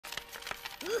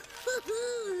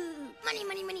Money,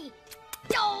 money, money.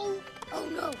 No! Oh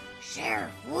no,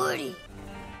 Sheriff Woody.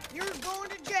 You're going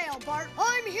to jail, Bart.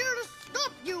 I'm here to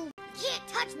stop you. Can't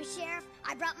touch me, Sheriff.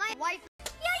 I brought my wife.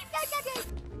 Yay!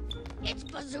 It's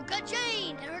Bazooka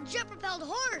Jane and her jet-propelled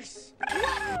horse.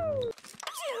 Oh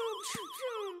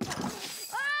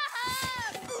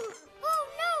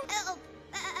no! Help!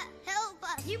 Help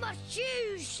us! You must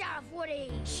choose, Sheriff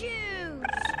Woody. Choose.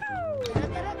 Oh no!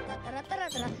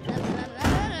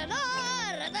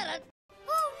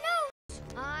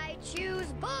 I choose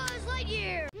Buzz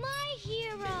Lightyear. My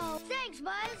hero! Thanks,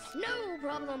 Buzz. No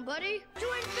problem, buddy.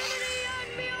 To infinity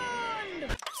and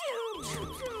beyond.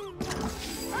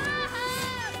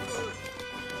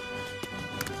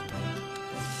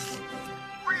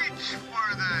 Reach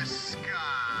for the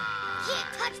sky!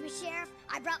 Can't touch me, Sheriff.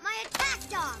 I brought my attack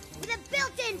dog with a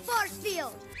built-in force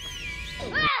field.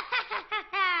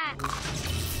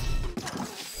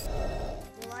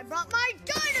 Well, I brought my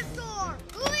dinosaur,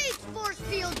 Leech Force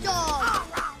Field Dog.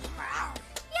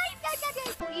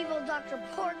 Evil Dr.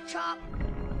 Pork Chop.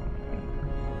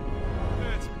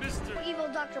 It's Mr. Evil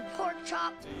Dr. Pork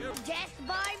Chop. To you. Death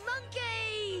by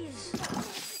monkeys.